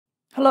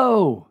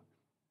Hello!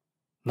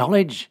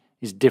 Knowledge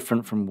is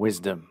different from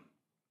wisdom.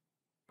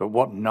 But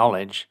what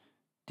knowledge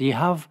do you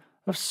have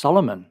of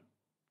Solomon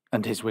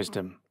and his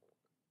wisdom?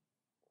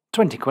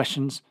 20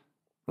 questions.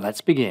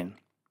 Let's begin.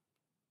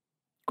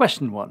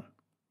 Question 1.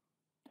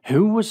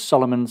 Who was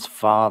Solomon's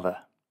father?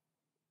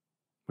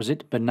 Was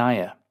it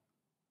Benaiah,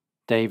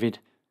 David,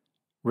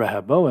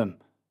 Rehoboam,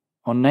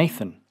 or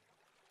Nathan?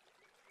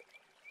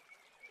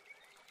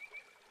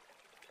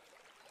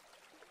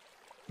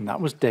 And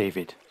that was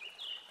David.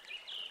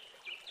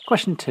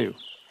 Question 2.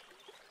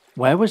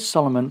 Where was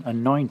Solomon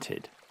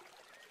anointed?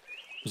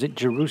 Was it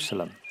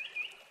Jerusalem,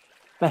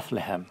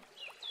 Bethlehem,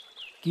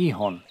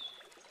 Gihon,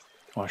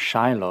 or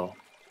Shiloh?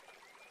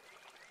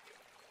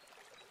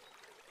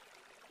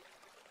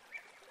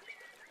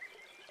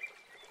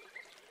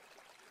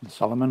 And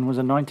Solomon was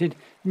anointed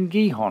in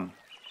Gihon.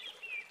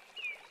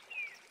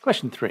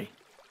 Question 3.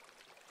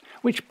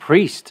 Which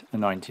priest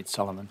anointed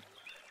Solomon?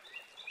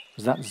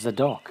 Was that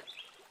Zadok,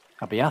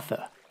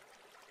 Abiathar,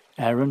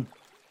 Aaron,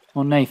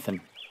 or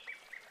Nathan?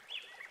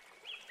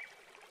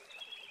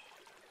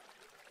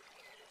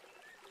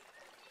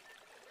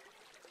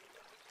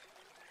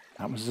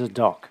 That was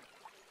Zadok.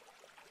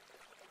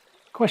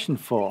 Question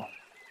 4.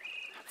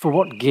 For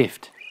what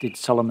gift did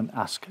Solomon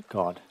ask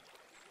God?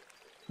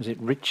 Was it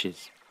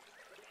riches,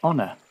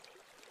 honour,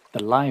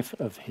 the life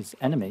of his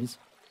enemies,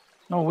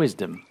 or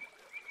wisdom?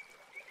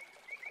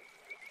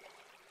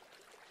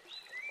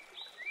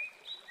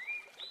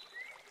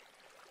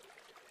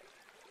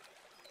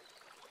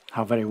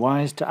 How very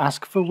wise to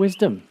ask for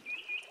wisdom.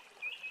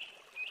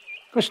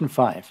 Question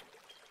 5.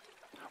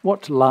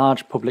 What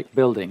large public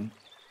building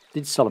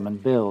did Solomon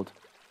build?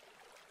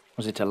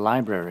 Was it a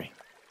library,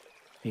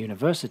 a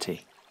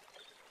university,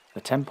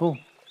 a temple,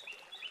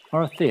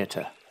 or a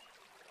theatre?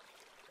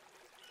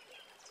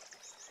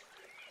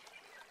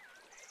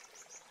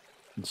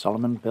 And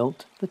Solomon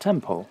built the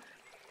temple.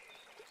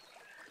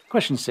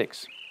 Question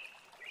 6.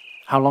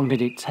 How long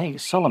did it take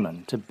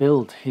Solomon to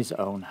build his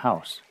own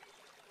house?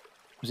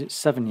 Was it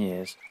 7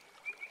 years,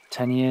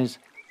 10 years,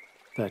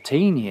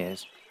 13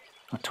 years,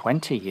 or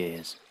 20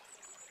 years?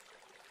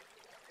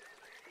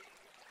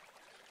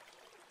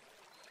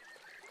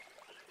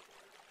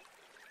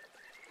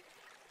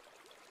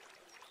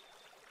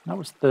 That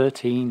was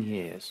 13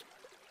 years.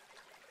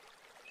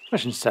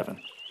 Question 7.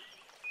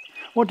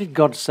 What did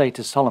God say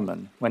to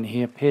Solomon when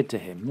he appeared to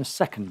him the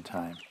second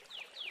time?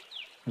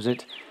 Was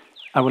it,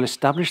 I will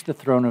establish the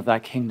throne of thy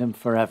kingdom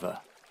forever.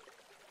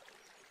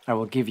 I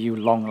will give you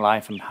long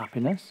life and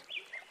happiness.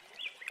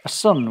 A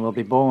son will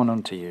be born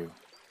unto you.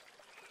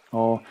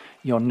 Or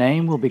your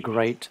name will be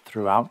great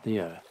throughout the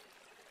earth.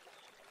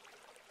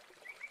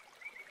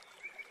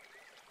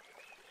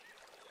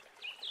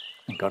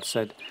 And God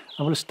said,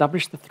 I will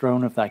establish the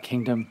throne of thy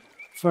kingdom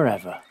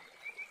forever.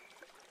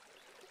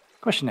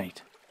 Question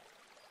 8.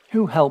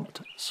 Who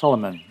helped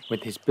Solomon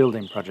with his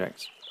building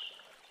projects?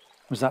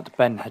 Was that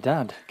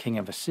Ben-Hadad, king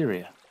of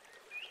Assyria,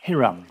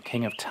 Hiram,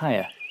 king of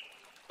Tyre,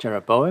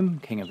 Jeroboam,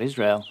 king of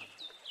Israel,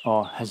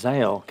 or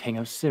Hazael, king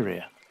of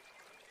Syria?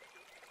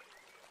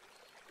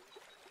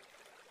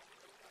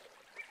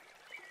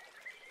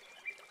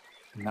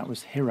 And that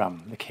was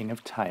Hiram, the king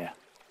of Tyre.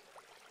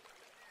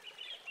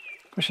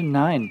 Question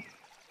 9.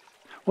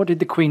 What did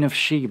the Queen of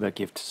Sheba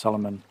give to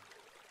Solomon?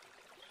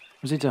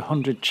 Was it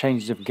 100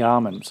 changes of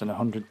garments and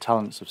 100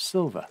 talents of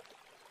silver?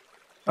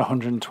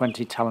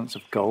 120 talents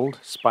of gold,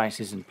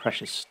 spices and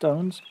precious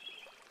stones?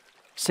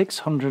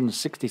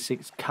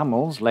 666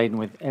 camels laden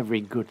with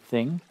every good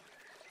thing?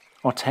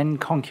 Or 10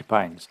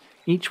 concubines,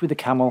 each with a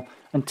camel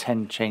and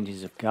 10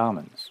 changes of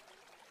garments?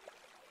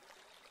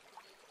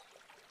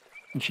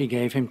 And she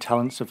gave him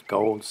talents of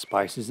gold,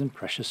 spices and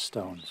precious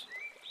stones.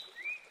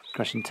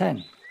 Question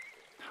 10.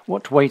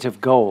 What weight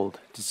of gold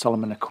did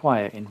Solomon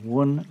acquire in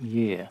 1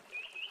 year?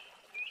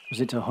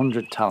 Was it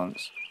 100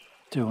 talents,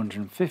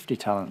 250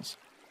 talents,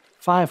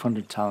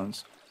 500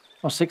 talents,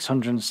 or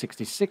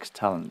 666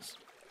 talents?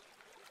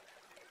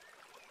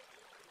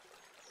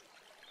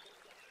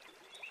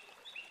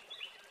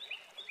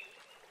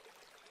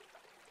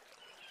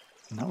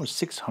 And that was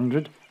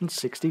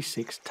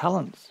 666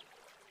 talents.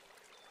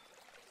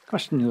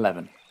 Question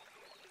 11.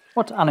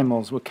 What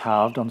animals were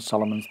carved on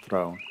Solomon's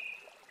throne?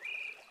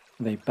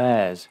 Were they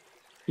bears,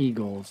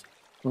 eagles,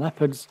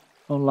 leopards,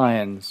 or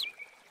lions?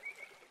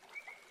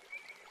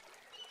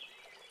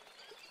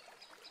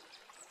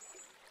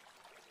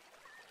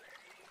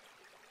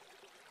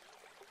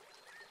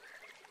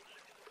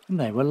 And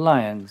they were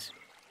lions.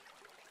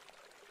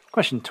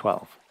 Question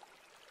 12.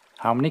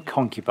 How many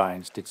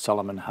concubines did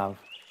Solomon have?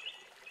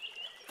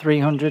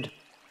 300,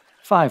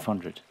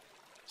 500,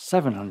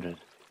 700,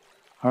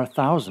 or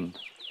 1,000?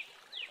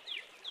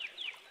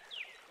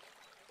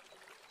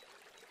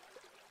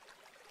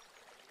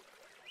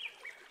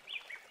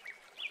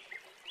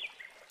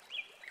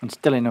 And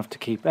still enough to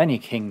keep any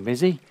king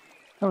busy,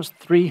 that was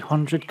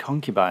 300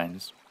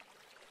 concubines.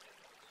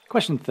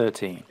 Question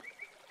 13.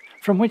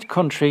 From which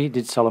country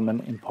did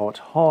Solomon import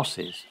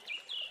horses?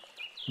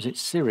 Was it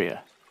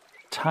Syria,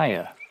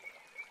 Tyre,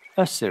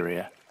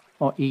 Assyria,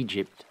 or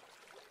Egypt?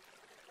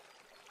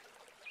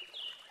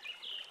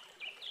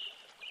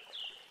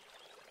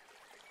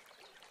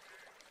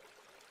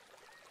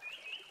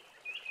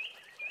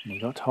 and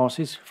he got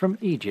horses from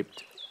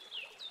Egypt.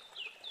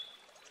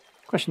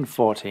 Question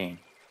 14.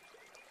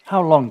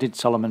 How long did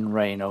Solomon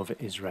reign over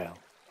Israel?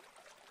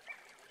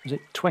 Was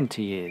it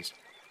 20 years,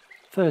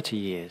 30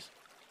 years,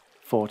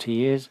 40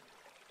 years,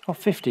 or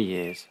 50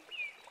 years?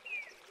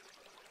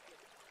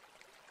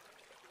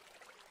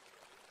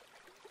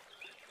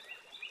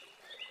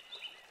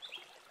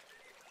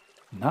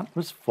 And that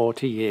was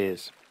 40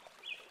 years.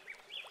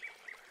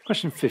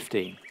 Question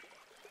 15.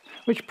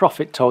 Which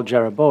prophet told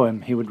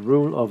Jeroboam he would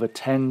rule over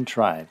 10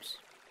 tribes?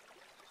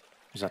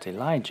 Was that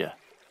Elijah,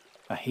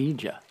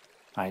 Ahijah,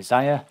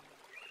 Isaiah,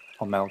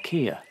 or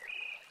Melchiah?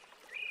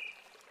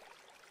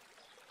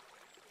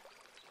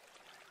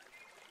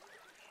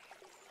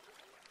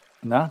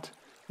 And that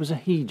was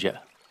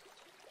Ahijah.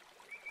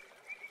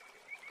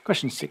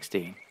 Question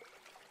 16.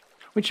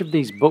 Which of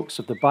these books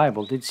of the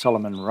Bible did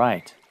Solomon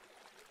write,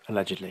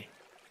 allegedly?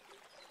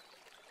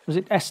 Was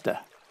it Esther,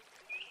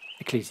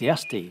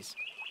 Ecclesiastes,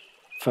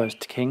 1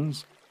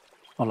 Kings,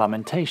 or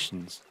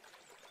Lamentations?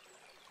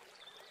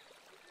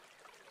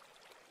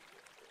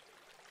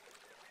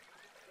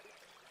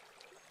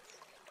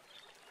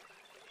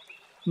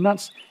 And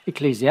that's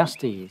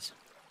Ecclesiastes.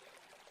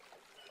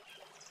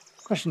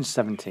 Question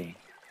 17.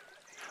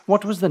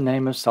 What was the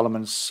name of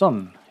Solomon's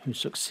son who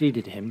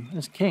succeeded him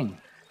as king?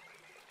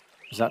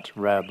 Was that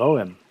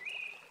Rehoboam,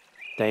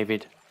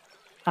 David,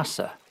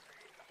 Asa,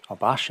 or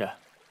Baasha?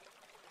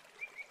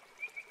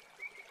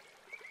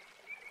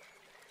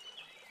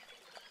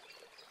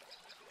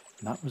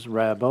 And that was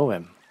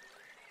Rehoboam.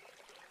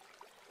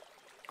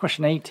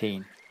 Question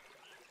 18.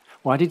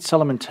 Why did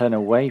Solomon turn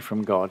away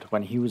from God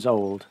when he was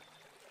old?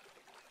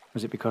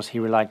 Was it because he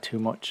relied too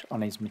much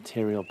on his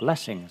material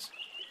blessings?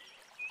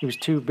 He was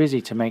too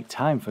busy to make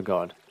time for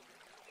God.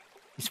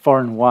 His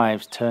foreign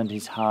wives turned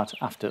his heart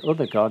after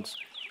other gods,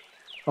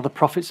 or the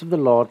prophets of the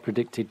Lord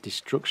predicted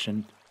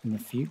destruction in the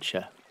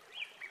future.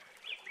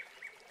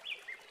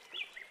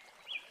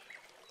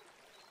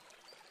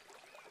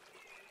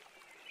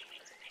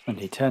 And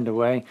he turned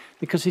away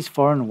because his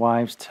foreign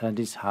wives turned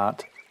his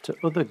heart to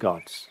other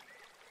gods.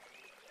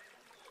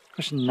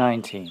 Question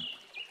 19.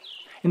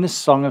 In the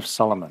Song of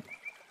Solomon,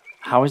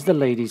 how is the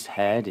lady's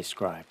hair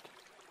described?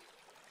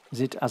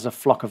 Is it as a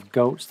flock of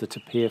goats that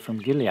appear from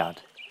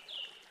Gilead,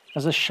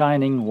 as a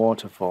shining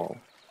waterfall,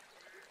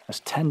 as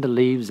tender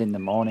leaves in the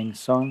morning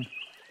sun,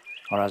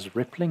 or as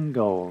rippling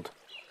gold?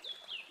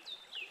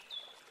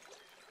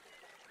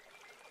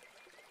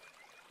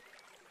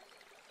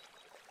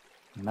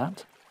 And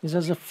that is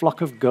as a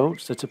flock of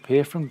goats that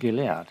appear from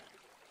Gilead.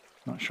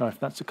 Not sure if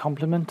that's a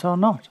compliment or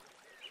not.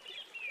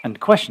 And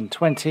question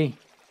 20.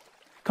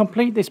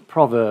 Complete this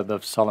proverb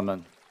of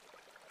Solomon.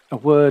 A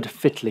word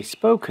fitly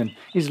spoken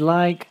is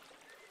like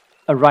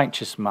a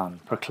righteous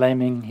man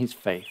proclaiming his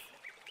faith.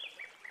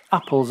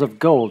 Apples of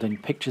gold in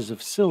pictures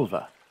of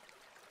silver.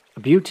 A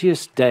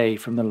beauteous day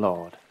from the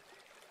Lord.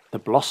 The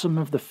blossom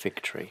of the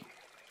fig tree.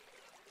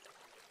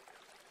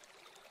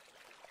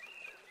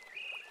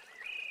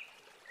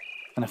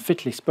 And a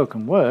fitly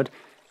spoken word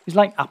is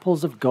like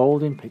apples of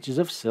gold in pictures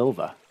of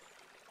silver.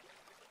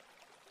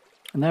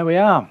 And there we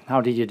are.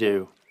 How did you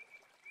do?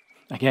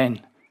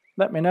 Again,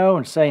 let me know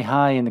and say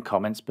hi in the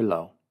comments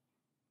below.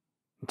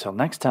 Until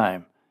next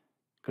time,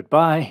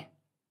 goodbye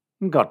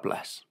and God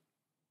bless.